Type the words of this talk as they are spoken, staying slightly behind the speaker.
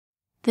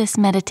This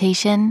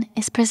meditation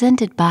is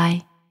presented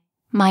by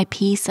My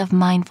Peace of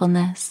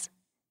Mindfulness.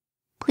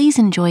 Please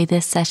enjoy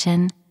this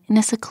session in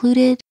a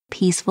secluded,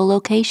 peaceful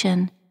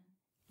location,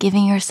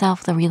 giving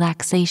yourself the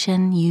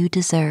relaxation you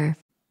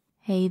deserve.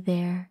 Hey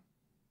there.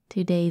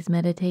 Today's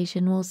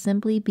meditation will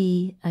simply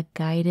be a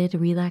guided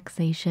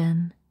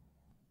relaxation.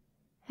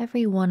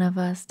 Every one of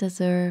us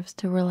deserves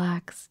to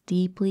relax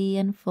deeply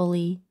and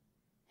fully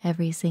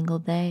every single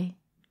day,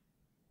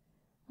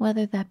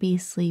 whether that be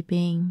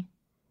sleeping,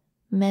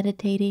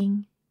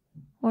 meditating,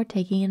 or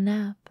taking a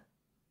nap.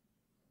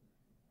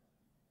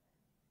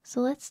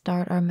 So let's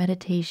start our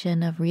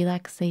meditation of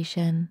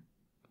relaxation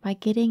by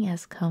getting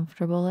as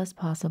comfortable as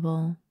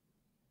possible.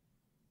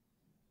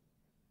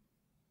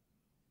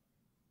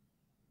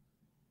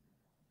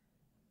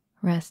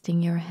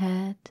 Resting your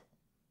head,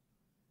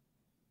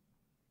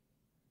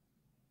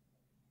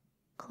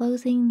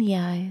 closing the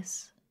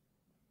eyes.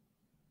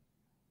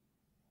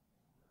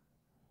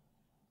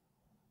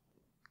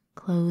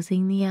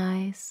 Closing the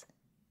eyes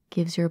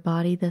gives your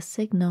body the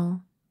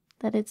signal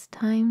that it's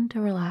time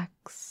to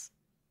relax.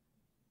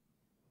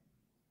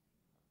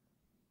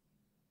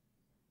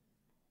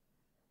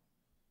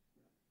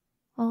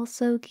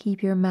 Also,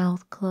 keep your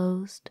mouth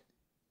closed,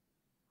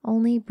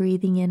 only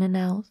breathing in and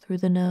out through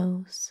the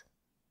nose.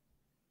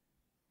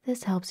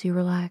 This helps you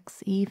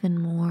relax even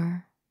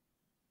more.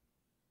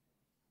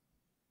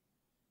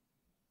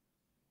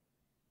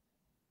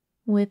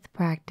 With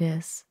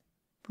practice,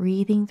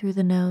 breathing through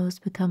the nose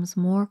becomes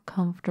more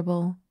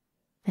comfortable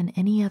than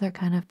any other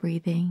kind of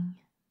breathing.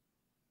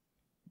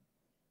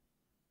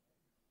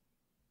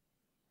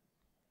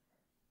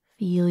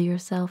 Feel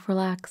yourself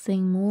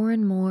relaxing more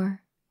and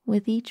more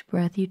with each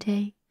breath you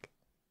take.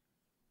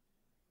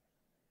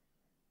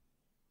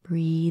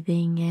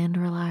 Breathing and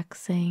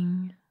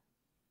relaxing.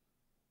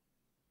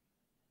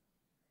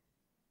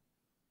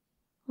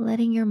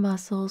 Letting your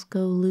muscles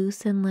go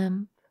loose and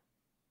limp.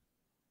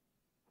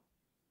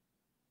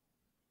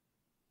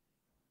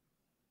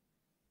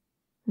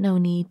 No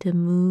need to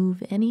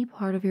move any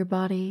part of your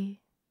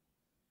body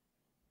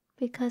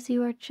because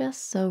you are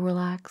just so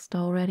relaxed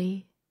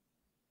already.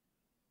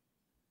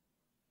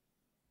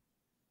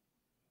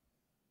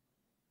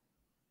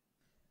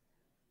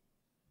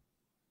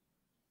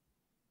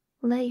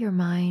 Let your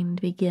mind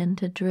begin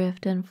to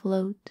drift and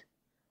float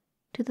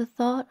to the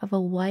thought of a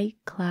white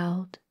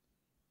cloud,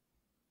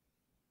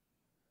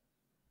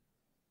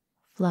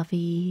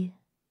 fluffy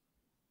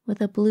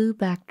with a blue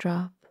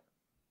backdrop.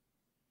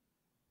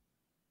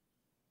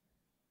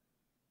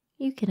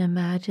 You can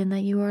imagine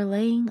that you are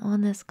laying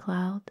on this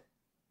cloud,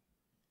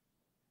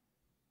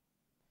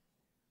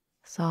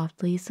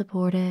 softly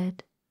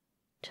supported,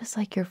 just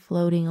like you're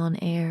floating on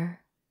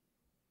air.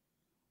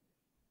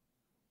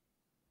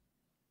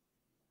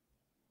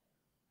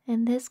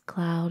 And this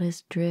cloud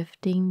is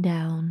drifting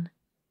down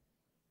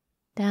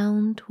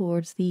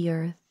towards the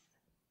earth.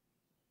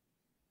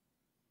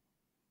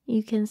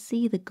 You can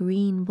see the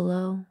green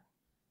below.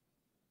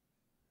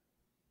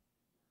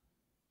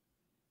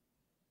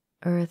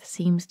 Earth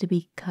seems to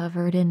be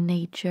covered in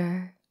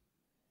nature.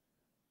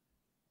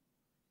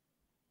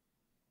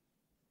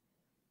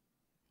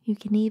 You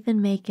can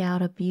even make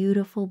out a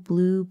beautiful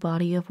blue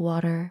body of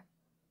water,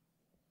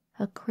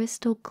 a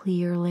crystal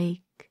clear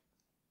lake.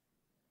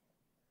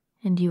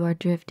 And you are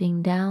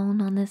drifting down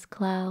on this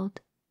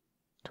cloud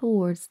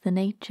towards the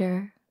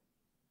nature.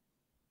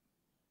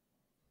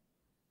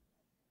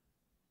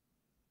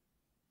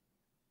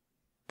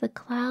 The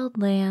cloud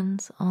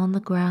lands on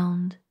the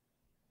ground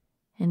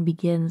and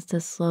begins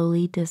to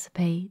slowly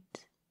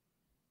dissipate.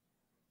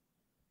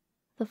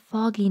 The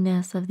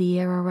fogginess of the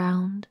air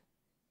around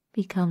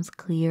becomes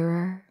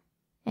clearer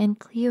and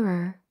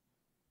clearer.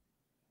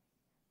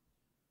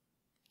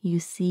 You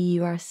see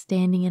you are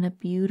standing in a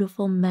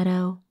beautiful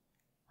meadow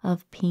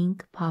of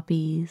pink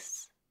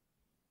poppies.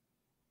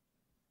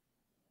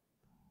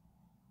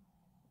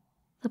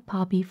 The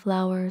poppy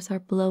flowers are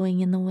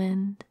blowing in the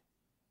wind.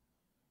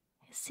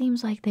 It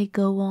seems like they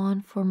go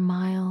on for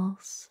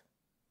miles.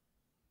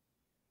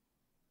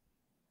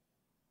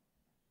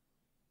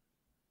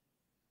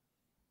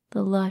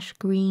 The lush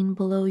green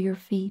below your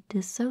feet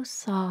is so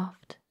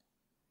soft,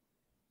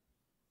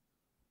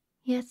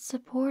 yet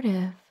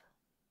supportive.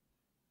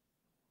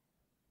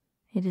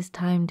 It is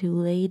time to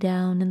lay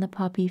down in the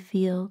poppy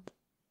field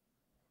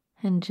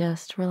and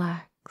just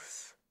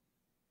relax.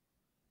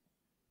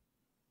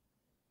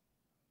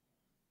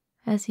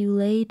 As you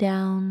lay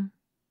down,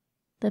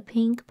 the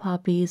pink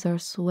poppies are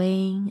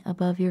swaying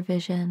above your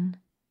vision,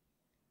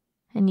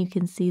 and you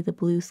can see the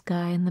blue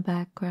sky in the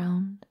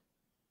background.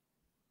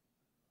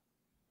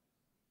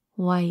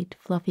 White,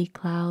 fluffy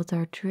clouds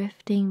are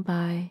drifting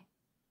by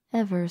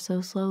ever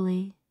so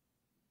slowly.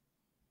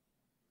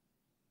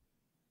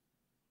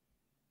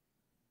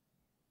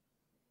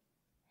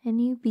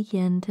 And you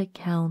begin to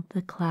count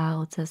the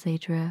clouds as they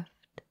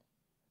drift.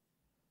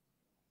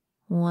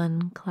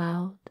 1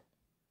 cloud,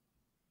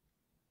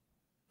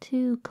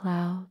 2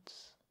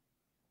 clouds,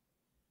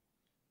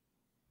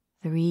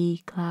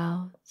 3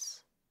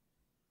 clouds,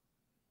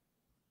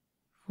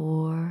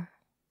 4,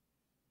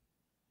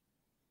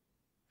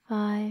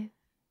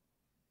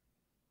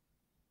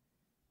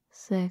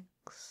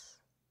 6,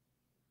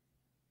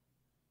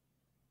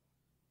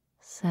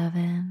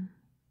 7,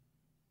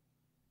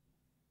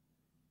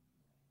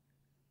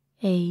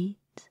 8,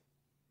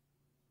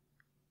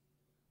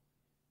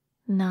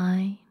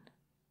 9,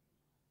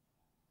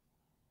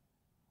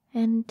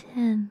 and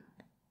 10.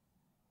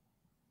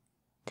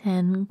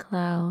 10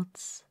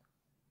 clouds.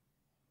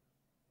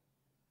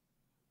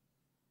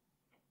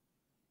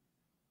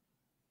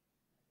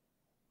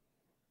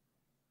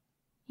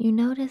 You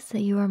notice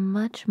that you are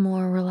much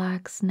more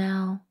relaxed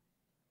now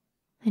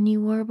than you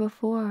were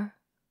before,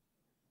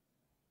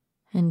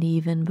 and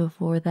even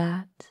before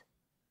that,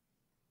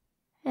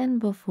 and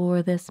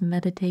before this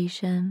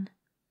meditation.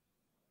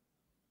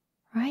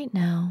 Right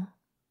now,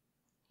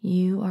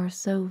 you are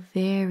so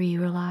very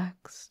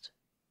relaxed,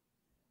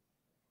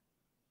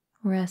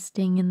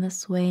 resting in the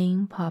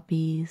swaying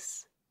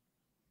poppies,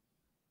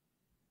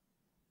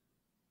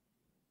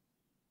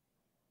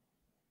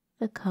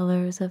 the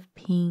colors of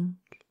pink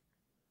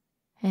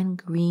and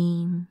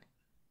green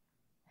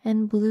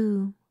and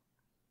blue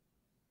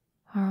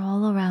are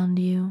all around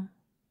you.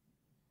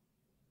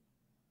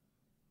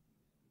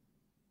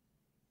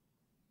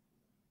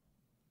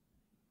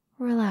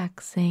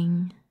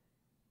 Relaxing.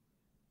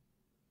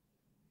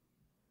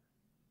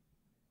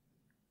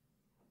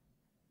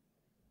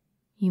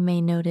 You may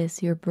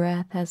notice your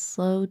breath has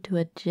slowed to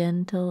a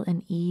gentle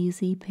and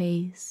easy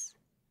pace,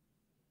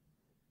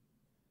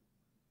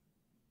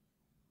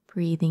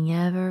 breathing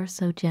ever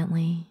so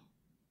gently.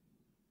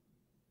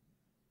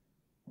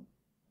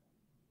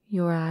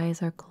 Your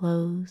eyes are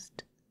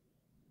closed.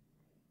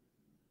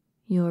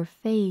 Your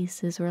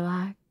face is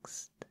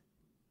relaxed.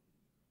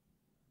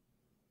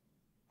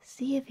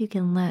 See if you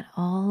can let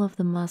all of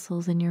the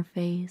muscles in your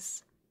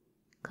face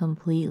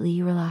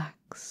completely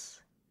relax,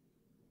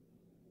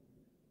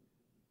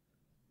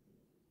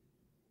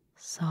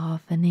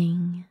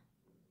 softening.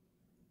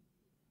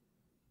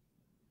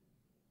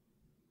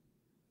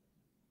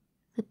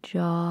 The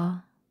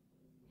jaw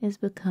is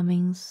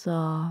becoming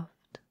soft.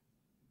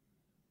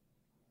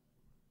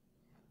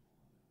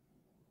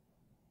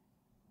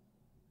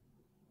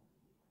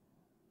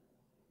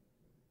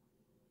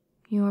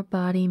 Your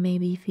body may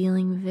be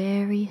feeling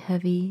very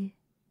heavy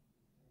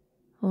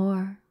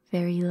or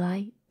very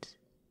light.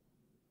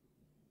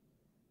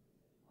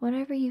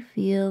 Whatever you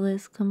feel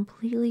is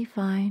completely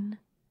fine.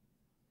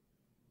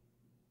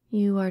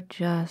 You are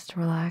just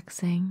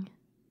relaxing.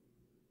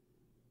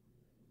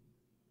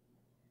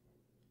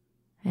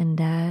 And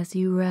as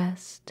you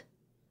rest,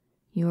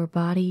 your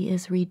body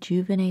is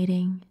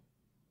rejuvenating.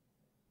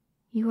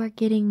 You are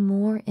getting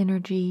more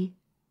energy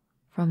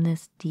from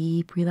this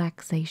deep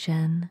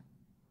relaxation.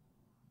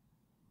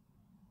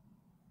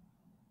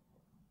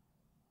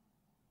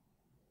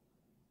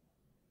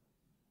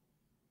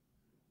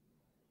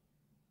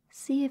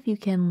 See if you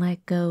can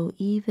let go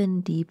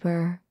even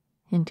deeper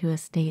into a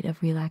state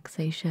of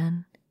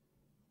relaxation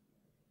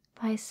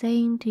by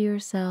saying to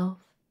yourself,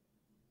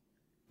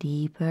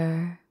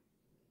 deeper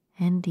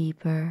and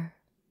deeper,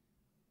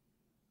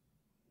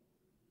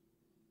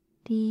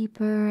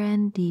 deeper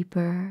and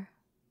deeper,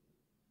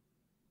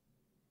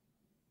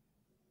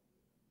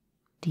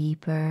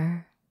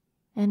 deeper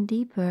and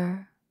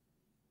deeper.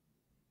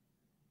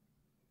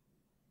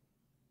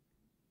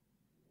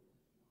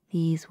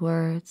 These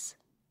words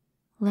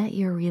let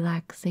your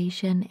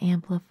relaxation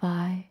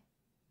amplify.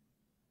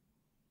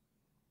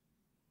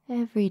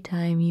 Every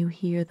time you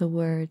hear the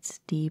words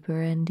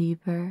deeper and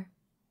deeper,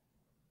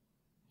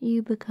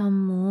 you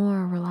become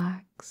more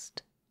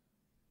relaxed,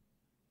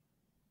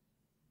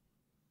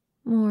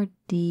 more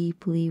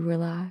deeply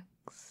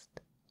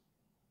relaxed.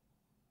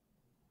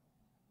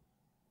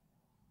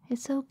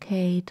 It's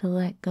okay to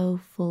let go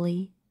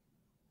fully.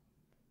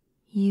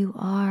 You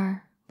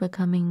are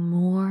becoming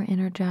more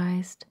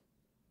energized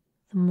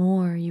the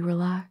more you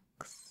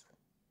relax.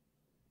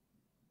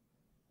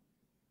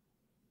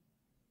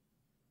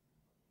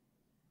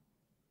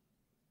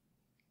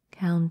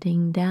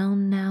 Counting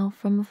down now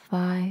from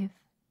 5.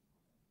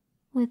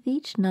 With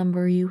each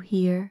number you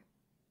hear,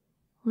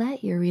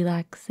 let your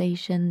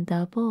relaxation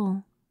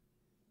double.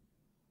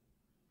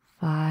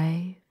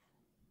 5,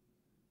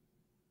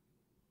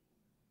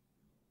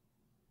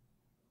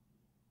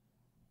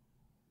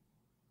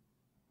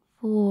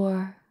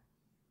 4,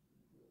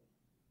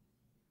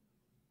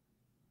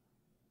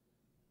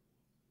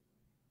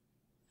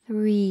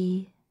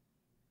 3,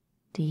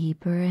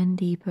 deeper and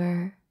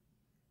deeper,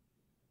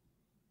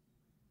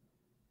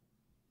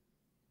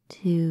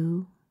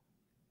 2,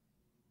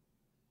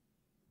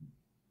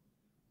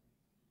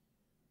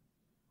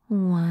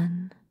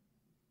 1,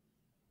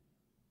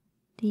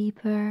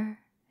 deeper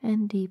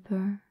and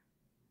deeper.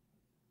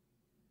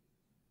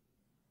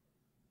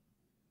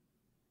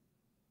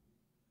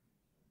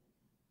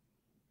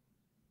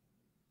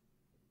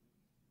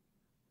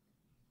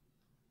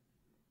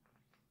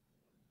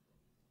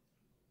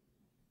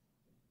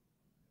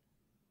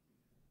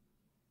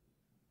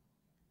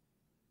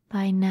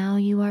 By now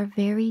you are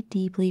very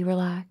deeply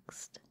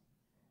relaxed,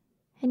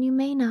 and you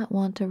may not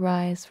want to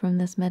rise from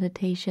this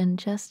meditation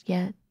just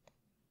yet.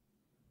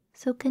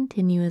 so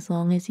continue as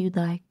long as you'd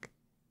like.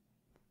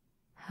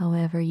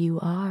 However, you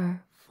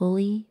are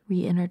fully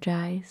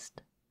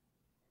re-energized.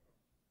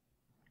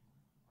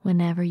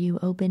 Whenever you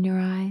open your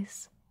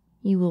eyes,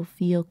 you will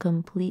feel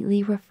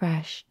completely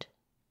refreshed